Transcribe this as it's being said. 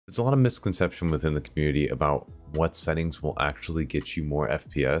There's a lot of misconception within the community about what settings will actually get you more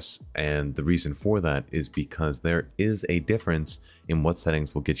FPS, and the reason for that is because there is a difference in what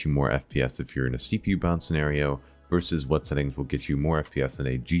settings will get you more FPS if you're in a CPU bound scenario versus what settings will get you more FPS in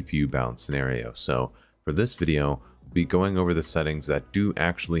a GPU bound scenario. So for this video, we'll be going over the settings that do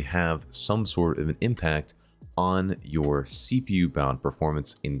actually have some sort of an impact on your CPU bound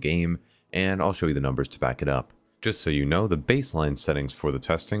performance in game, and I'll show you the numbers to back it up. Just so you know, the baseline settings for the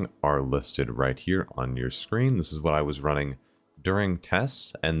testing are listed right here on your screen. This is what I was running during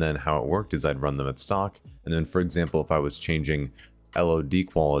tests, and then how it worked is I'd run them at stock. And then, for example, if I was changing LOD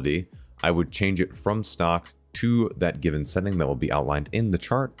quality, I would change it from stock to that given setting that will be outlined in the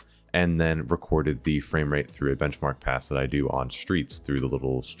chart, and then recorded the frame rate through a benchmark pass that I do on Streets through the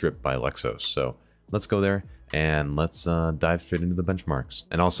little strip by Lasso. So let's go there and let's dive straight into the benchmarks.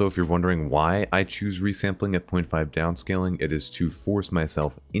 And also, if you're wondering why I choose resampling at 0.5 downscaling, it is to force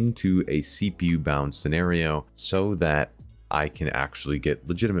myself into a CPU bound scenario so that I can actually get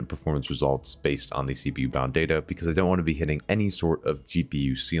legitimate performance results based on the CPU bound data, because I don't want to be hitting any sort of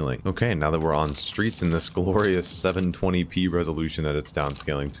GPU ceiling. Okay, now that we're on Streets in this glorious 720p resolution that it's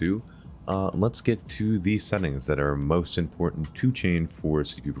downscaling to, let's get to the settings that are most important to change for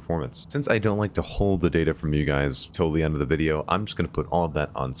CPU performance. Since I don't like to hold the data from you guys till the end of the video, I'm just going to put all of that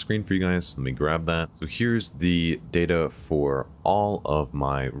on screen for you guys. Let me grab that. So here's the data for all of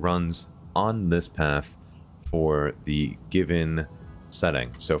my runs on this path for the given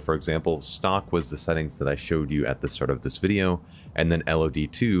setting. So for example, stock was the settings that I showed you at the start of this video, and then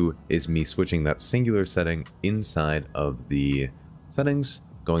LOD2 is me switching that singular setting inside of the settings,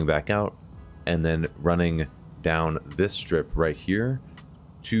 going back out, and then running down this strip right here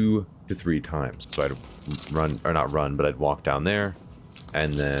 2 to 3 times. So I'd run, or not run, but I'd walk down there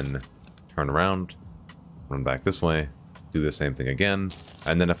and then turn around, run back this way, do the same thing again.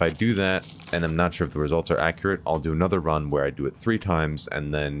 And then if I do that and I'm not sure if the results are accurate, I'll do another run where I do it 3 times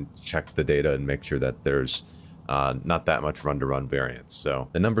and then check the data and make sure that there's not that much run-to-run variance. So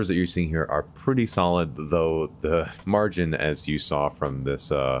the numbers that you're seeing here are pretty solid, though the margin, as you saw from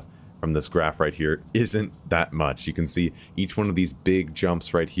this graph right here, isn't that much. You can see each one of these big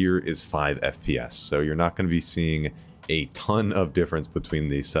jumps right here is 5 FPS. So you're not going to be seeing a ton of difference between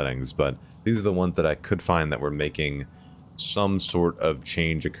these settings, but these are the ones that I could find that were making some sort of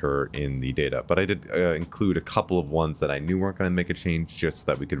change occur in the data. But I did include a couple of ones that I knew weren't going to make a change, just so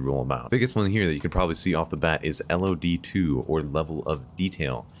that we could rule them out. The biggest one here that you could probably see off the bat is LOD2, or level of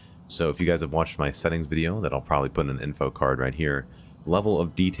detail. So if you guys have watched my settings video that I'll probably put in an info card right here, level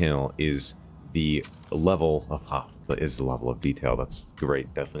of detail is the level of detail. That's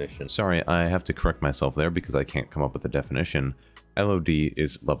great definition. Sorry, I have to correct myself there because I can't come up with a definition. LOD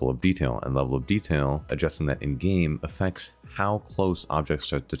is level of detail, and level of detail, adjusting that in game, affects how close objects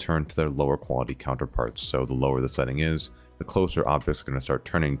start to turn to their lower quality counterparts. So the lower the setting is, the closer objects are going to start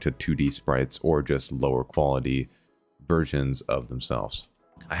turning to 2D sprites or just lower quality versions of themselves.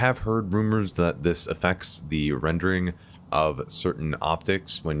 I have heard rumors that this affects the rendering of certain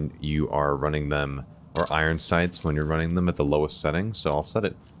optics when you are running them, or iron sights when you're running them at the lowest setting. So I'll set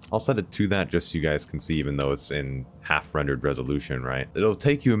it to that just so you guys can see, even though it's in half rendered resolution, right? It'll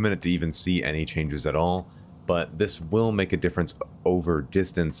take you a minute to even see any changes at all, but this will make a difference over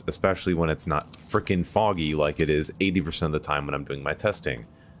distance, especially when it's not freaking foggy like it is 80% of the time when I'm doing my testing.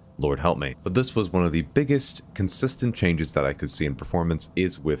 Lord help me. But this was one of the biggest consistent changes that I could see in performance,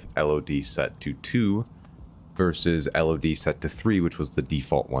 is with LOD set to 2 versus LOD set to 3, which was the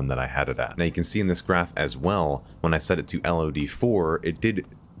default one that I had it at. Now you can see in this graph as well, when I set it to LOD 4, it did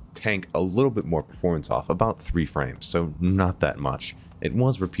tank a little bit more performance off, about 3 frames, so not that much. It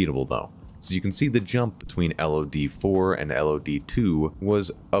was repeatable though. So you can see the jump between LOD 4 and LOD 2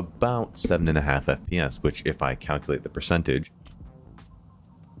 was about 7.5 FPS, which, if I calculate the percentage,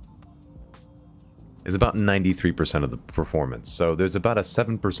 is about 93% of the performance. So there's about a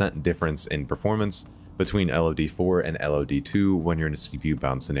 7% difference in performance between LOD 4 and LOD 2 when you're in a CPU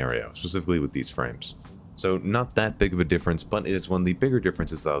bound scenario, specifically with these frames. So not that big of a difference, but it is one of the bigger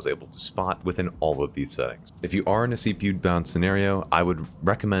differences that I was able to spot within all of these settings. If you are in a CPU bound scenario, I would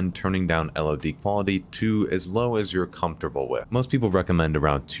recommend turning down LOD quality to as low as you're comfortable with. Most people recommend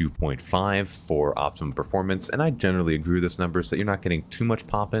around 2.5 for optimum performance, and I generally agree with this number, so that you're not getting too much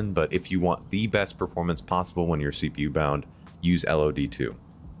pop in. But if you want the best performance possible when you're CPU bound, use LOD 2.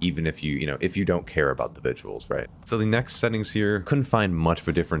 Even if if you don't care about the visuals, right? So the next settings here, couldn't find much of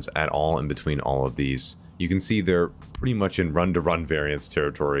a difference at all in between all of these. You can see they're pretty much in run-to-run variance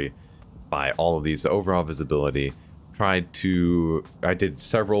territory by all of these. The overall visibility, I did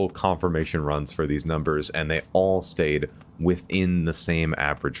several confirmation runs for these numbers, and they all stayed within the same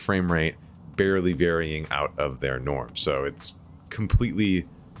average frame rate, barely varying out of their norm. So it's completely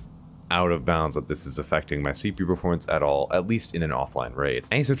out of bounds that this is affecting my CPU performance at all, at least in an offline raid.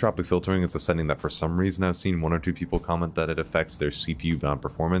 Anisotropic filtering is a setting that for some reason I've seen 1 or 2 people comment that it affects their CPU bound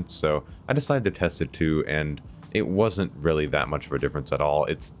performance, so I decided to test it too, and it wasn't really that much of a difference at all.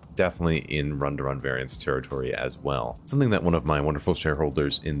 It's definitely in run-to-run variance territory as well. Something that one of my wonderful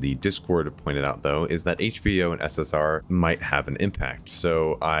shareholders in the Discord pointed out though is that HBAO and SSR might have an impact,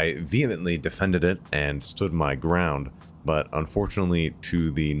 so I vehemently defended it and stood my ground. But unfortunately,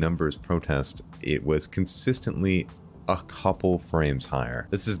 to the numbers protest, it was consistently a couple frames higher.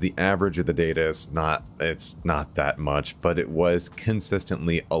 This is the average of the data. It's not that much, but it was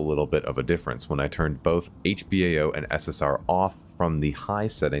consistently a little bit of a difference when I turned both HBAO and SSR off from the high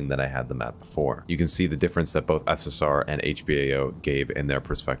setting that I had them at before. You can see the difference that both SSR and HBAO gave in their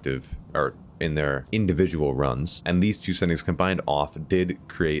perspective, or in their individual runs, and these two settings combined off did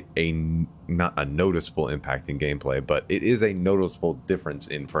create not a noticeable impact in gameplay, but it is a noticeable difference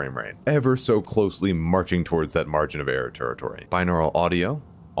in frame rate, ever so closely marching towards that margin of error territory. Binaural audio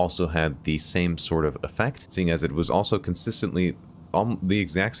also had the same sort of effect, seeing as it was also consistently the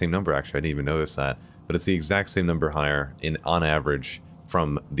exact same number. Actually, I didn't even notice that, but it's the exact same number higher on average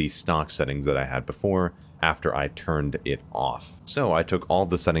from the stock settings that I had before, after I turned it off. So I took all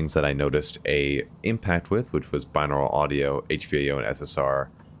the settings that I noticed a impact with, which was binaural audio, HBAO and SSR,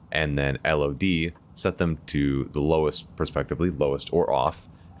 and then LOD, set them to the lowest, respectively, lowest or off,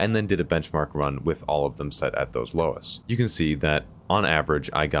 and then did a benchmark run with all of them set at those lowest. You can see that on average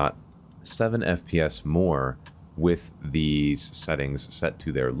I got 7 FPS more with these settings set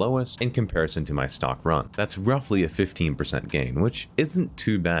to their lowest in comparison to my stock run. That's roughly a 15% gain, which isn't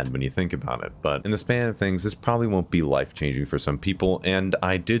too bad when you think about it, but in the span of things, this probably won't be life-changing for some people, and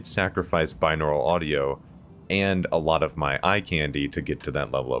I did sacrifice binaural audio and a lot of my eye candy to get to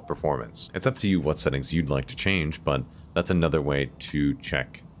that level of performance. It's up to you what settings you'd like to change, but that's another way to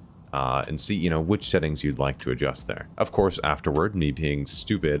check and see, which settings you'd like to adjust there. Of course, afterward, me being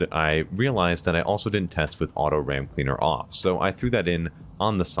stupid, I realized that I also didn't test with auto RAM cleaner off, so I threw that in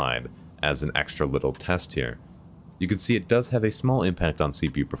on the side as an extra little test here. You can see it does have a small impact on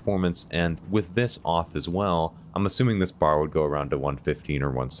CPU performance, and with this off as well, I'm assuming this bar would go around to 115 or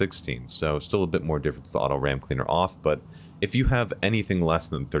 116, so still a bit more difference to auto RAM cleaner off, but if you have anything less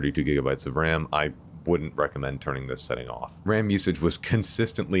than 32 gigabytes of RAM, I wouldn't recommend turning this setting off. RAM usage was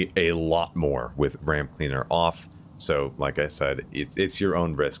consistently a lot more with RAM cleaner off, so like I said, it's your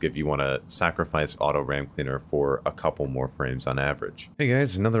own risk if you want to sacrifice auto RAM cleaner for a couple more frames on average. Hey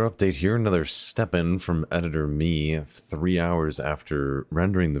guys, another update here, another step in from editor me 3 hours after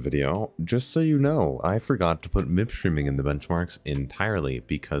rendering the video. Just so you know, I forgot to put MIP streaming in the benchmarks entirely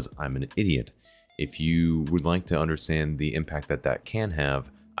because I'm an idiot. If you would like to understand the impact that can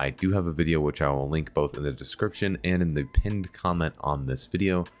have, I do have a video which I will link both in the description and in the pinned comment on this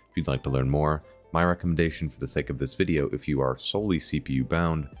video if you'd like to learn more. My recommendation for the sake of this video, if you are solely CPU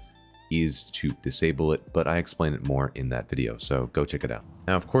bound, is to disable it, but I explain it more in that video, so go check it out.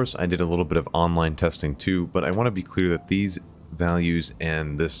 Now, of course, I did a little bit of online testing too, but I want to be clear that these values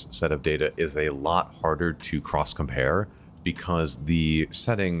and this set of data is a lot harder to cross-compare because the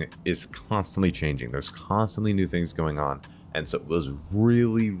setting is constantly changing. There's constantly new things going on. And so it was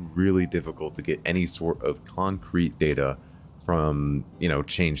really, really difficult to get any sort of concrete data from,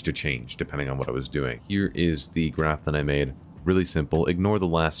 change to change, depending on what I was doing. Here is the graph that I made. Really simple. Ignore the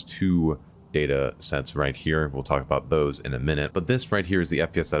last 2 data sets right here. We'll talk about those in a minute. But this right here is the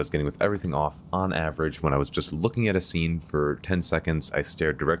FPS that I was getting with everything off on average. When I was just looking at a scene for 10 seconds, I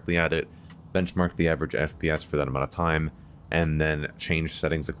stared directly at it, benchmarked the average FPS for that amount of time, and then changed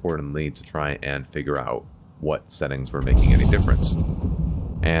settings accordingly to try and figure out what settings were making any difference.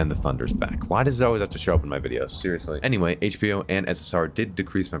 And the thunder's back. Why does it always have to show up in my videos? Seriously. Anyway, HBAO and SSR did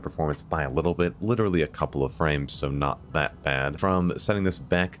decrease my performance by a little bit, literally a couple of frames, so not that bad. From setting this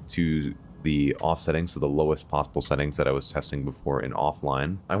back to the off settings, so the lowest possible settings that I was testing before in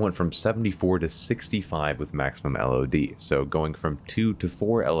offline, I went from 74 to 65 with maximum LOD. So going from 2 to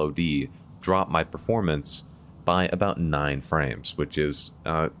 4 LOD dropped my performance by about 9 frames, which is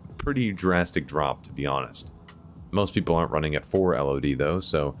a pretty drastic drop, to be honest. Most people aren't running at 4 LOD though,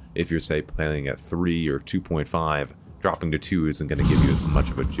 so if you're, say, playing at 3 or 2.5, dropping to 2 isn't going to give you as much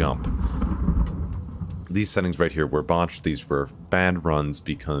of a jump. These settings right here were botched. These were bad runs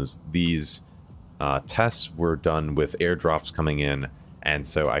because these tests were done with airdrops coming in, and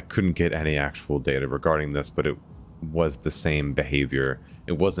so I couldn't get any actual data regarding this, but it was the same behavior.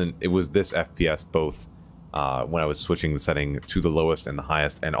 It was this FPS both when I was switching the setting to the lowest and the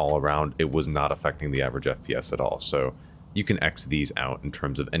highest and all around. It was not affecting the average FPS at all. So you can X these out in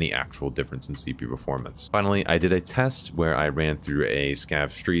terms of any actual difference in CPU performance. Finally, I did a test where I ran through a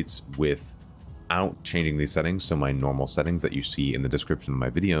scav streets without changing these settings, so my normal settings that you see in the description of my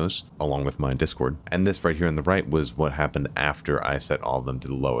videos, along with my Discord. And this right here on the right was what happened after I set all of them to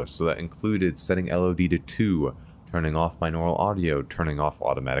the lowest. So that included setting LOD to 2, turning off binaural audio, turning off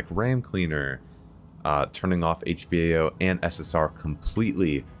automatic RAM cleaner, turning off HBAO and SSR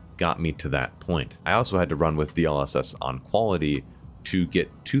completely got me to that point. I also had to run with DLSS on quality to get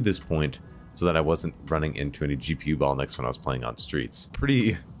to this point so that I wasn't running into any GPU bottlenecks when I was playing on streets.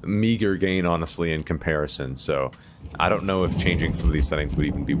 Pretty meager gain, honestly, in comparison, so I don't know if changing some of these settings would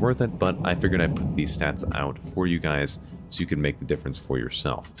even be worth it, but I figured I'd put these stats out for you guys so you can make the difference for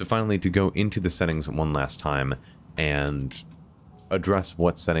yourself. So finally, to go into the settings one last time and address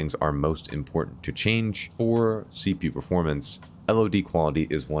what settings are most important to change for CPU performance, LOD quality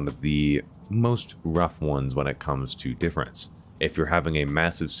is one of the most rough ones when it comes to difference. If you're having a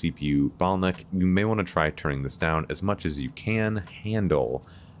massive CPU bottleneck, you may want to try turning this down as much as you can handle,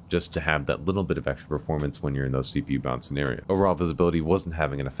 just to have that little bit of extra performance when you're in those CPU bound scenarios. Overall visibility wasn't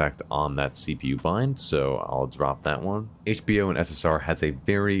having an effect on that CPU bind, so I'll drop that one. HBAO and SSR has a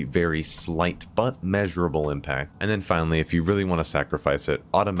very, very slight but measurable impact. And then finally, if you really want to sacrifice it,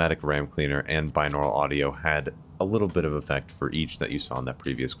 automatic RAM cleaner and binaural audio had a little bit of effect for each that you saw in that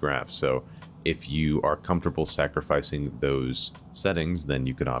previous graph. So if you are comfortable sacrificing those settings, then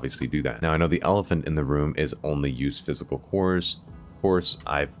you can obviously do that. Now, I know the elephant in the room is only use physical cores. Of course,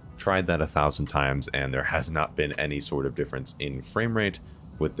 I've tried that 1,000 times and there has not been any sort of difference in frame rate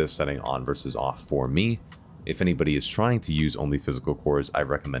with this setting on versus off for me. If anybody is trying to use only physical cores, I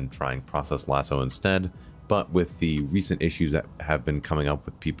recommend trying Process Lasso instead. But with the recent issues that have been coming up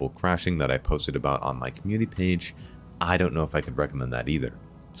with people crashing that I posted about on my community page, I don't know if I could recommend that either.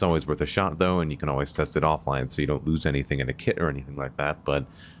 It's always worth a shot though, and you can always test it offline so you don't lose anything in a kit or anything like that. But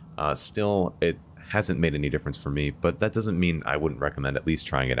still, it hasn't made any difference for me, but that doesn't mean I wouldn't recommend at least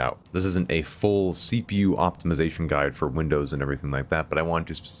trying it out. This isn't a full CPU optimization guide for Windows and everything like that, but I wanted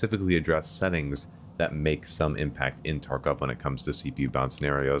to specifically address settings that make some impact in Tarkov when it comes to CPU bound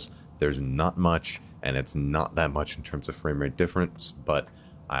scenarios. There's not much, and it's not that much in terms of frame rate difference, but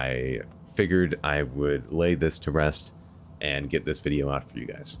I figured I would lay this to rest and get this video out for you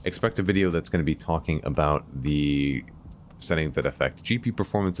guys. Expect a video that's going to be talking about the settings that affect GPU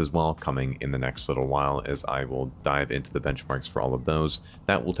performance as well coming in the next little while, as I will dive into the benchmarks for all of those.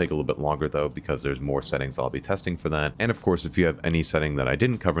 That will take a little bit longer though, because there's more settings I'll be testing for that. And of course, if you have any setting that I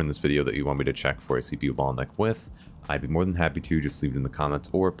didn't cover in this video that you want me to check for a CPU bottleneck with, I'd be more than happy to just leave it in the comments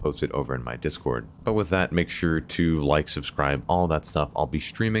or post it over in my Discord. But with that, make sure to like, subscribe, all that stuff. I'll be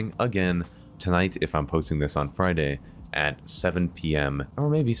streaming again tonight if I'm posting this on Friday at 7 p.m. or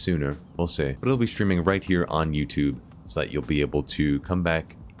maybe sooner, we'll see. But it'll be streaming right here on YouTube, so that you'll be able to come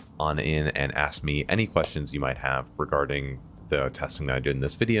back on in and ask me any questions you might have regarding the testing that I did in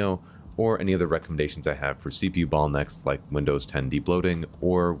this video, or any other recommendations I have for CPU bottlenecks like Windows 10 debloating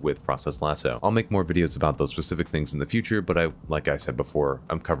or with Process Lasso. I'll make more videos about those specific things in the future, but like I said before,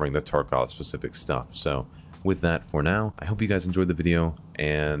 I'm covering the Tarkov specific stuff. So with that for now, I hope you guys enjoyed the video,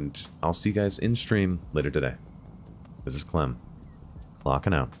 and I'll see you guys in stream later today. This is Clem,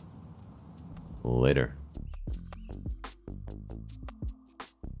 clocking out. Later.